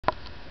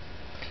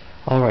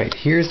Alright,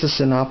 here's the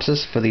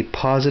synopsis for the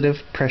positive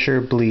pressure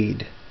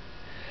bleed.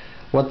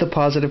 What the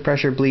positive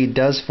pressure bleed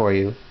does for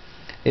you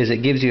is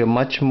it gives you a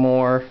much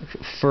more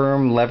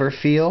firm lever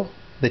feel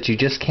that you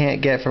just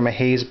can't get from a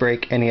haze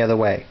brake any other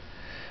way.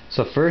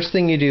 So first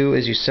thing you do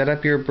is you set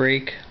up your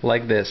brake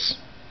like this.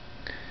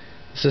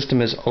 The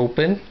system is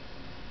open,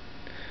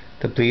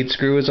 the bleed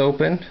screw is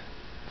open,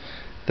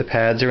 the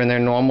pads are in their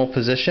normal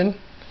position,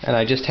 and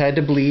I just had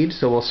to bleed,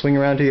 so we'll swing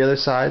around to the other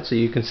side so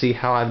you can see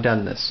how I've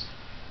done this.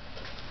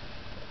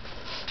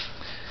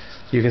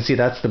 You can see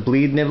that's the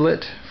bleed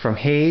niblet from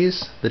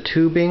haze, the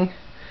tubing,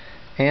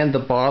 and the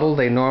bottle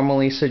they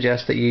normally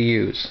suggest that you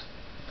use.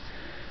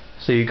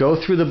 So you go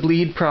through the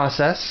bleed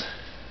process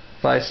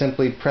by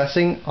simply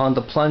pressing on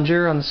the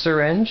plunger on the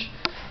syringe,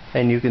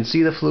 and you can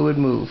see the fluid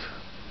move.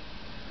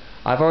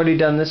 I've already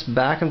done this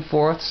back and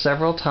forth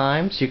several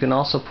times. You can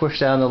also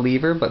push down the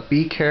lever, but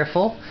be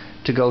careful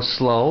to go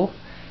slow,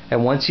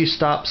 and once you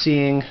stop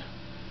seeing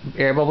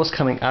air bubbles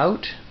coming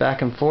out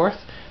back and forth,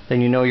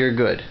 then you know you're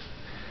good.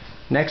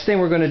 Next thing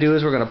we're going to do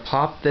is we're going to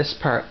pop this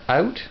part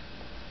out.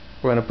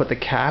 We're going to put the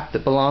cap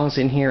that belongs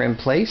in here in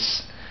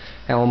place,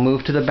 and we'll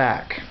move to the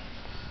back.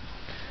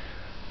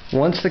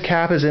 Once the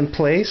cap is in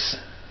place,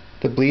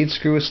 the bleed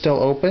screw is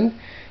still open,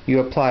 you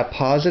apply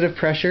positive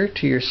pressure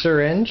to your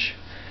syringe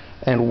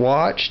and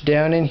watch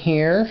down in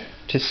here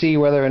to see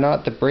whether or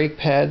not the brake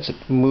pads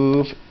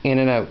move in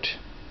and out.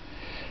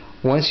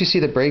 Once you see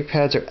the brake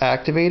pads are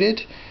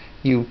activated,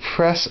 you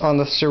press on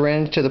the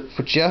syringe to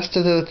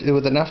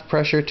with enough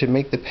pressure to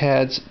make the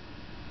pads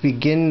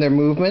begin their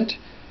movement,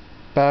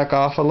 back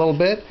off a little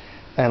bit,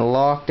 and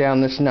lock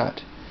down this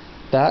nut.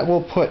 That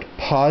will put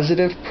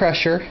positive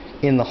pressure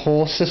in the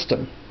whole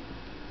system.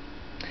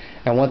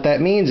 And what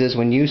that means is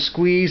when you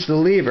squeeze the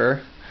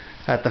lever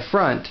at the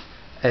front,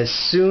 as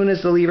soon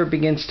as the lever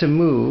begins to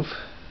move,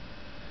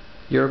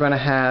 you're going to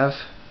have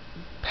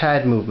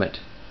pad movement.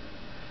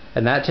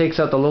 And that takes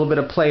out the little bit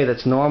of play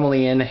that's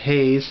normally in a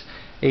haze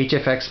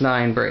HFX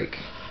 9 brake.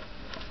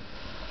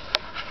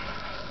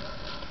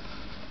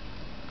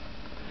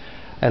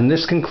 And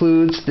this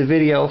concludes the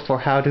video for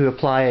how to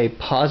apply a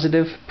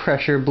positive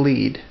pressure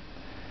bleed.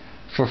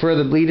 For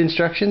further bleed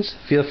instructions,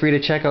 feel free to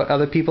check out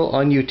other people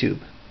on YouTube.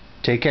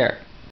 Take care.